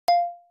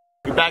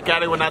back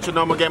at it with not your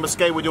normal game of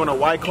skate. We're doing a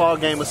White Claw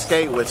game of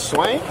skate with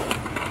Swank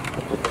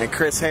and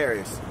Chris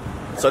Harris.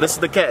 So this is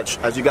the catch.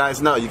 As you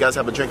guys know, you guys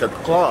have a drink of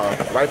claw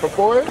right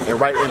before it and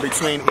right in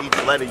between each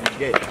letter you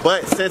get.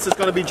 But since it's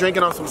gonna be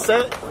drinking on some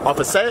set, off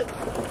a set,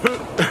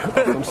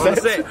 on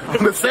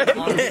the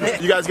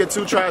set, you guys get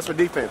 2 tries for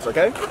defense,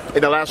 okay?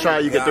 In the last try,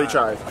 you get 3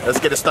 tries. Let's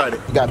get it started.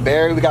 We got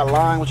Barry, we got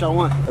line, what y'all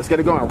want? Let's get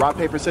it going. Rock,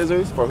 paper,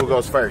 scissors for who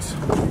goes first.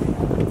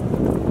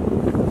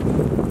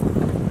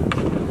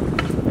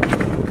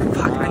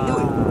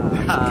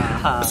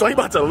 So he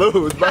about to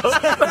lose, bro.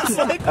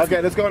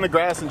 Okay, let's go in the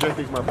grass and drink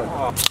these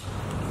motherfuckers.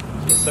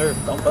 Yes, sir.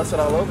 Don't bust it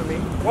all over me.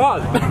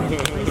 What?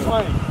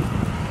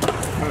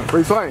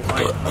 Free swing.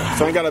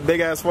 So he got a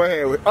big ass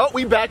forehead. Oh,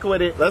 we back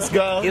with it. Let's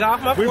go. Get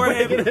off my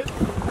forehead.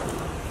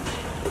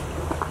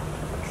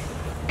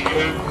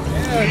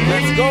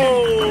 Let's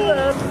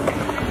go.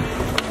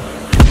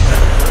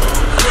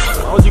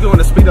 How was you going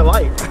the speed of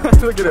light?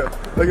 Look at him.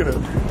 Look at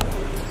him.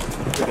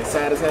 Looking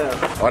sad as hell.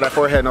 Oh, that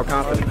forehead, no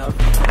confidence.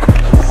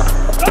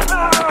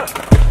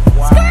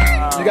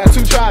 Wow. You got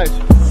 2 tries.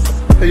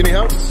 Hey, you need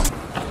help?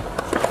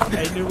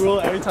 Hey, new rule,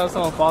 every time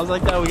someone falls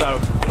like that, we gotta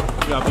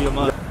beat them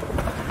up.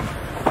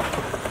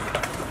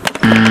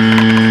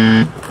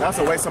 That's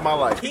a waste of my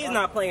life. He's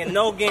not playing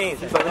no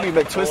games. So let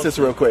me twist this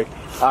real quick.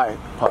 Alright,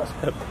 pause.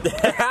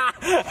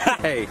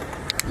 Hey,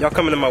 y'all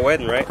coming to my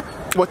wedding, right?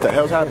 What the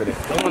hell's happening?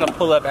 I'm gonna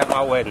pull up at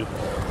my wedding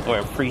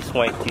wearing free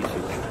Swank t-shirts.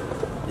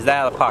 Is that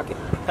out of pocket?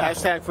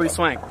 Hashtag free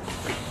Swank.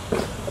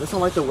 I just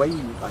don't like the way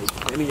you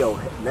bend your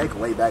neck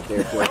way back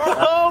there. For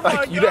Oh my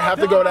God, you didn't have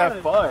to go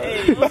that far.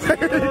 Hey, yo.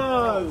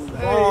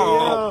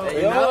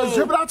 Hey, now it's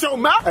dripping out your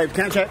mouth. Hey,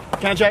 can't check.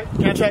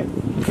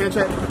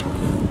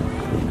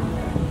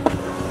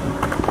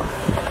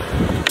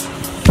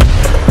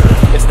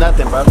 It's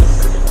nothing, bro.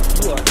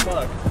 You are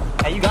fucked.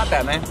 Hey, you got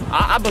that, man.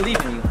 I believe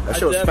in you. That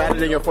shit was fatter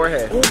than your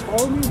forehead.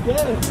 Oh, you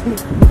get it.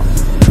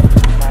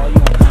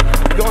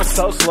 You're going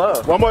so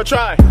slow. One more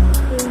try.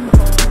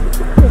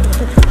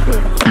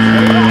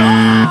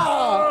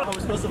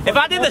 If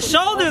I did the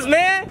shoulders,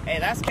 man. Hey,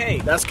 that's K.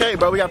 That's K,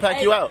 bro. We gotta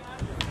pack you out.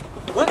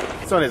 What?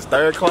 It's on his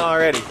 3rd claw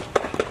already.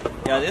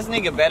 Yo, this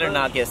nigga better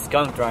not get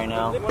skunked right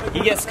now. He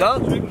gets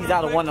skunked, he's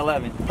out of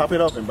 111. Pop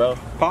it open, bro.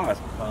 Pause.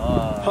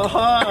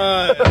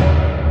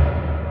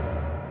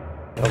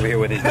 Over here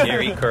with his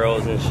Jerry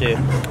curls and shit.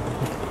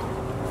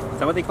 Is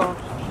that what they call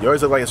him?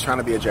 Yours look like it's trying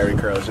to be a Jerry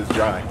curl. It's just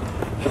dry.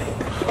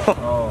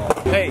 Oh.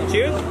 Hey,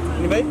 cheers.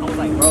 Anybody? I was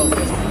like, bro.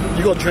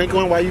 You gonna drink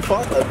one while you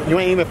fall? You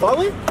ain't even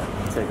falling?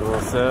 Take a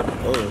little sip.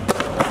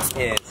 Oh.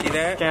 Yeah, see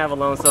that? Can't have a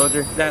lone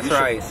soldier. That's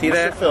right. See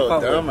that? You feel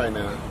dumb right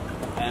now.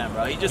 Damn,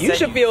 bro. He just You said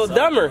should feel suck,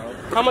 dumber. bro.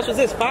 How much was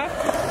this?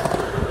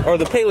 5? Or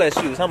the Payless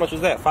shoes? How much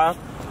was that? 5?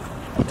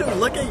 Dude,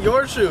 look at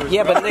your shoes.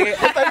 Yeah, but nigga.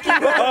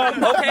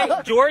 Okay,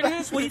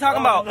 Jordans. What are you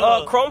talking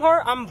about? Chrome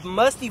Heart. I'm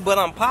musty, but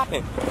I'm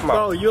popping.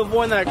 Bro, you have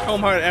worn that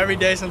Chrome Heart every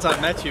day since I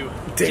met you.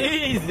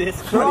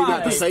 Jesus I didn't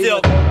have to Christ. say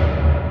Still. nothing.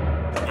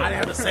 I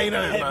didn't have to say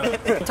nothing, man.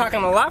 I'm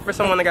talking a lot for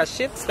someone that got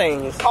shit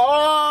stains.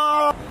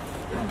 Oh!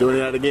 Doing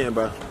that again,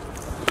 bro.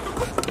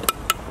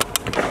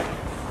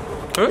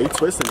 Huh? You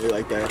twisting it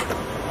like that.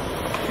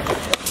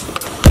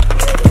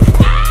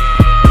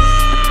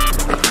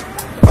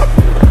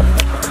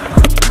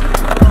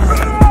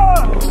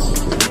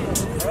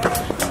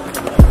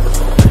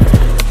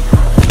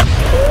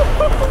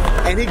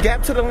 And he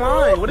gapped to the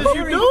line. What is you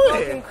Merry doing?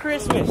 fucking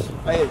Christmas.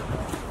 Hey, you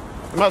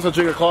might as well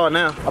drink a claw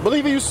now. I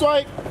believe in you,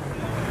 Swank.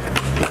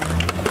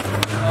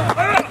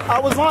 I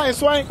was lying,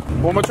 Swank.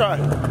 One more try.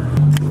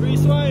 Free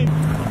Swank.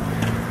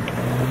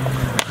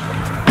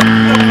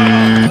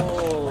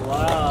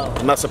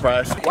 I'm not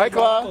surprised. White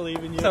Claw.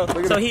 Believe in you.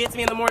 So he hits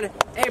me in the morning.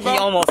 Hey, He bro.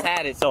 almost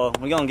had it, so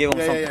we're gonna give him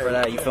something for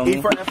that. You feel Eat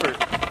me? for effort.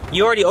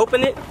 You already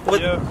opened it?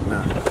 What? Yeah.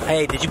 Nah,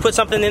 Hey, did you put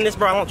something in this,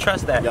 bro? I don't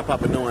trust that. y'all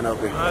pop a new one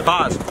open.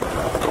 Pause.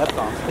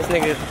 This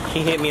nigga,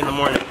 he hit me in the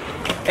morning.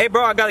 Hey,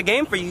 bro, I got a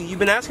game for you. You've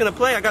been asking to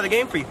play. I got a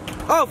game for you.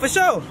 Oh, for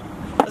sure.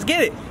 Let's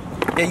get it.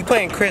 Yeah, you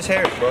playing Chris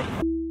Harris, bro.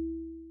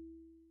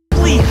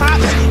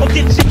 Hops or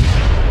get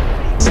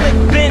slick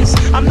bins.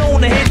 I'm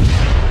known to hit.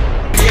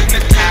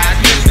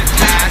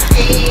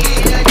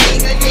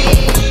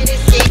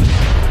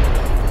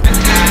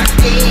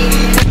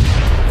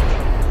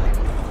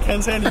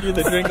 Ken's handed you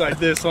the drink like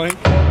this, Swank.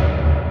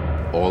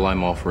 All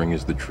I'm offering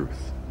is the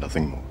truth,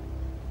 nothing more.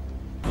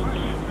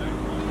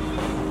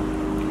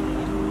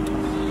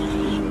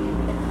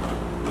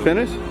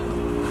 Finish?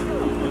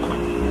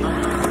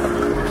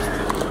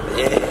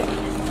 Yeah.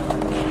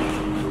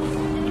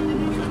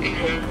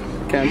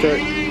 Can't check.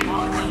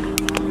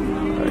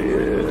 Oh,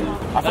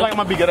 yeah. I feel like I'm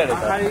gonna be good at it.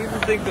 How do you even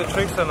think the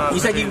tricks are not? You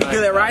said you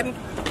good at riding?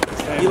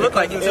 You look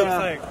like it.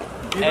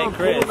 Hey,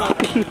 Chris.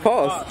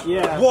 Pause.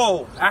 Yeah.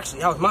 Whoa,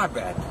 actually, that was my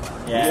bad.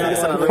 Yeah.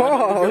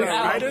 Pause.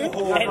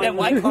 Hey, that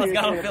white claw's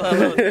got him feeling a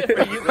little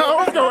different.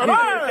 What's going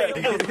on?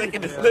 He's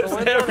licking his lips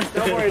and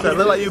everything. That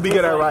look like you be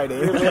good at riding.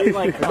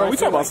 Bro, we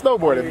talking about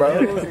snowboarding,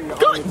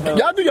 bro.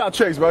 Y'all do y'all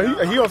tricks, bro.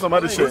 He on some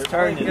other shit.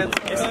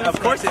 Of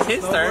course, it's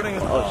his turn.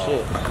 Oh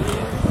shit.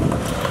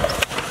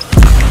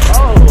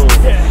 Oh,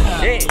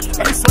 Shit.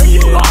 he's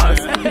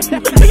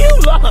You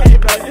lost. Hey,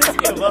 bro, just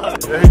give up.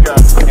 There you go.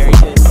 Very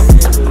good.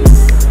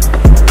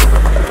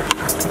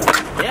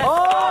 Yes.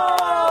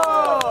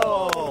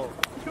 Oh!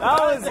 That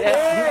was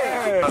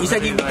it. You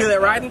said you could do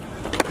that riding?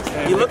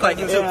 You look like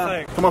it too.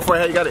 Come on,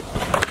 forehead, you got it.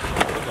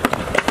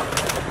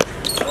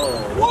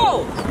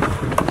 Whoa!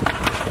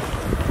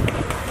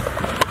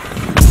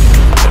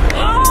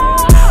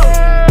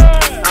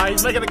 Alright,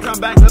 he's making a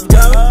comeback. Let's go.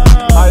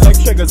 Alright,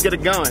 next trick, let's get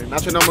it going.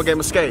 Not your normal game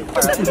of skate.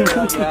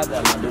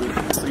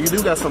 So you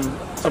do got some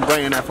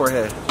brain in that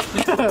forehead.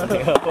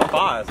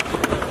 Pause.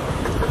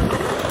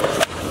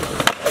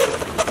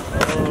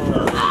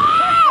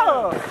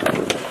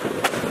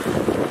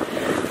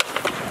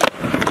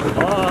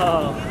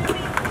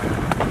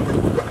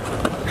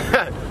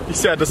 You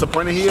see how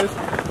disappointed he is?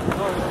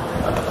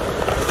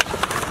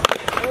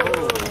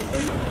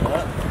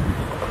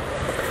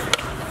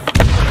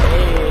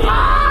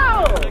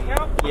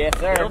 Yes,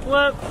 sir.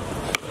 Flip.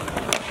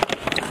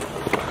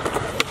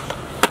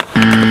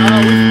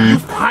 You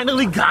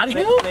finally got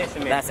him?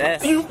 That's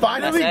S. You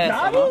finally That's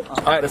got him?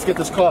 Alright, let's get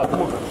this car.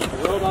 Come on.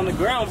 Rolled on the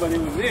ground, but it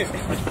was it.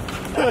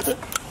 Let's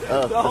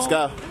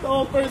go. The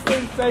whole first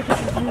 10 seconds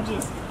is you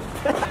just.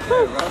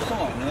 Come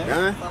on, man.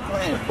 Huh? Stop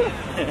playing.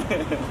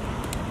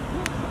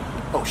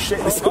 Oh shit.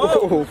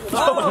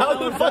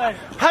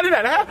 How did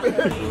that happen?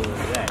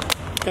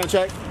 Can I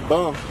check?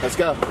 Boom. Let's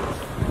go.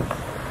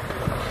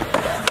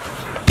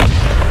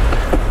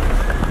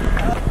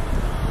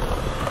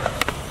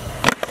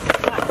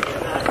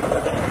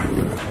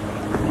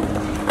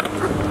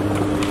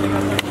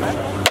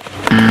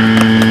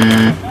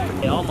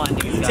 All my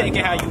niggas You take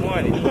it how you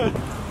want it.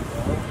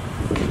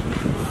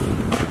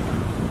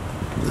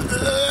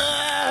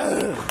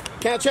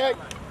 Can I check?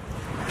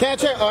 Can I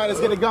check? Alright,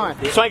 let's get it going.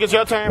 Swank, it's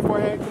your turn,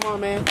 forehead. Come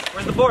on, man.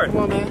 Where's the board?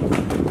 Come on, man.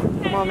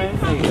 Come on, man.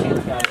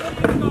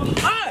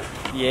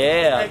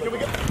 Yeah. Hey, can we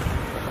go?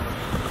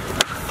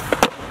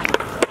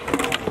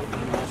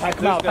 Pass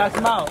him out, pass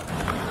him out.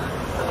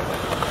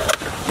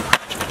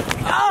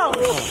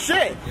 Oh,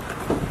 shit.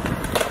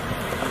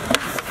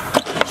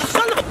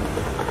 Son of a...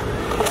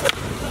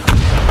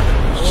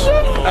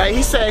 Shit. Alright,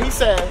 he said. He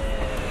said.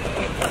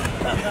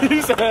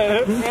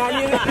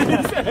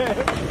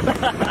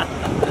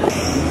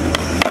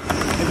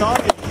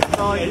 It's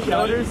all your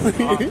shoulders.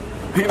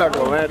 He's not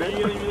gonna land it.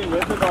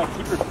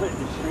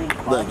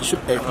 Look,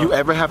 if you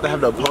ever have to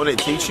have the opponent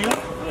teach you,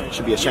 you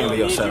should be ashamed of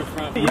yourself.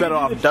 You better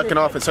off ducking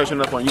off and searching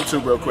it up on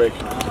YouTube real quick.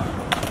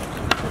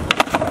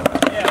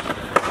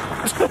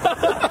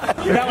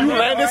 You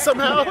landed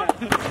somehow?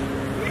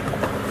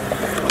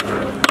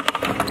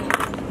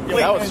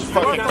 That was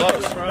fucking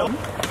close, bro.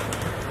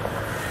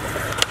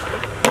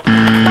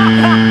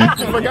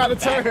 Forgot to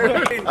turn.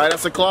 Alright,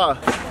 that's a claw.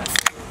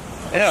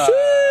 Yeah.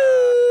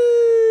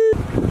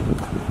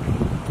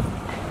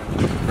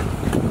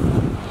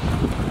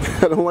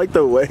 I don't like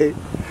the way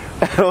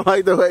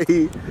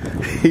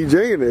he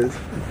drinking this.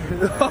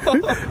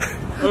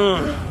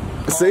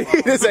 See,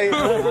 this ain't.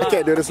 You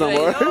can't do this no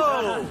more.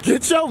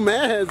 Get your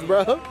mans,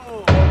 bro.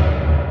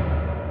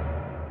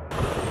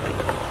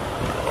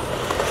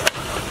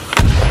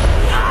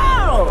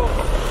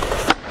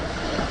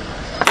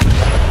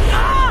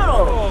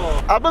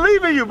 I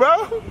believe in you,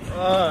 bro.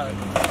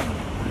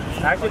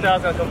 Actually, that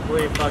was gonna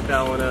completely fuck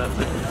that one up.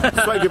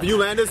 Swank, if you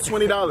land this,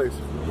 $20.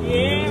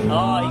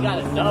 Oh, you got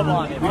a dub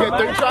on it. You get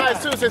 3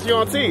 tries too since you're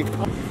on T.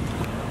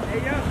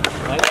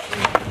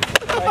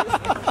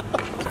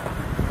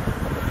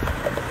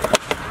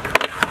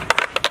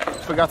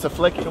 Forgot to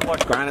flick it.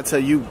 Grind until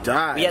you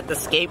die. We at the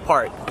skate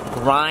park,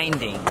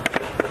 grinding.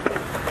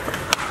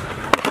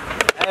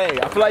 Hey,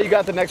 I feel like you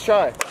got the next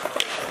try.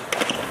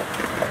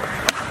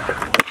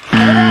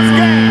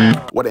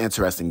 What an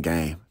interesting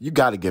game. You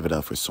gotta give it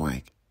up for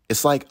Swank.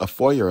 It's like a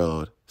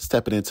 4-year-old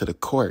stepping into the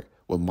court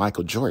with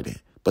Michael Jordan,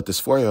 but this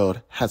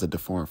 4-year-old has a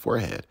deformed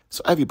forehead,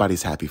 so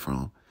everybody's happy for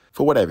him,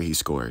 for whatever he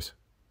scores.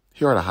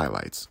 Here are the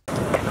highlights.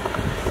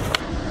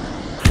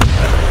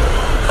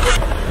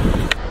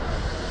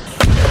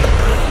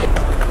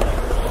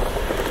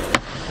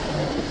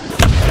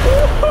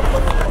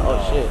 Oh,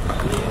 shit.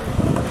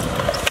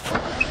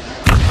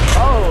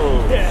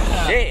 Oh,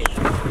 shit.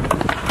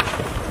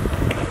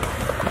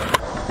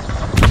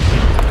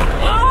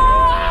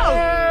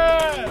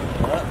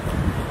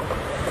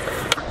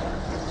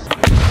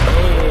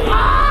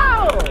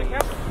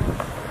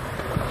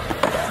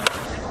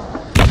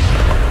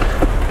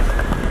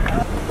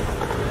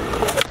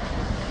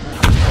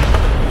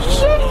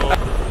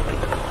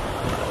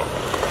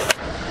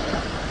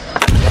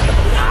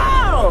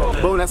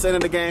 Boom, that's the end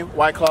of the game.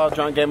 White Claw,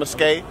 drunk game of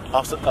skate.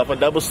 Off a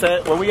double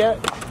set. Where we at?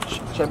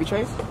 Chevy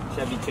Chase?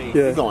 Chevy Chase.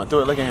 Yeah. He's going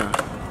through it. Look at him.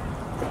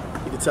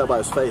 You can tell by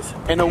his face.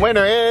 And the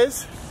winner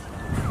is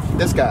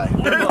this guy.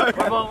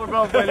 We're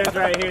both winners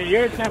right here.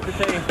 You're a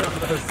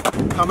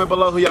 10%. Comment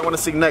below who y'all want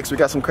to see next. We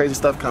got some crazy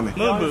stuff coming.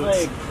 Look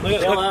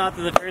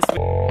after the first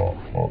week.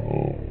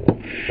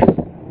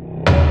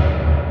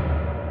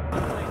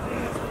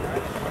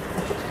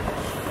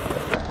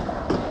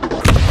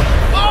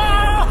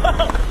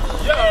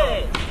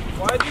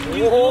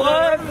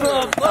 What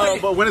the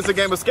fuck? Well, when it's a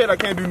game of skate, I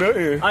can't do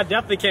nothing. I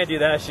definitely can't do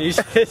that shit. You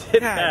should have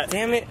did God that.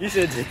 damn it. You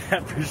should have did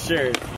that for sure.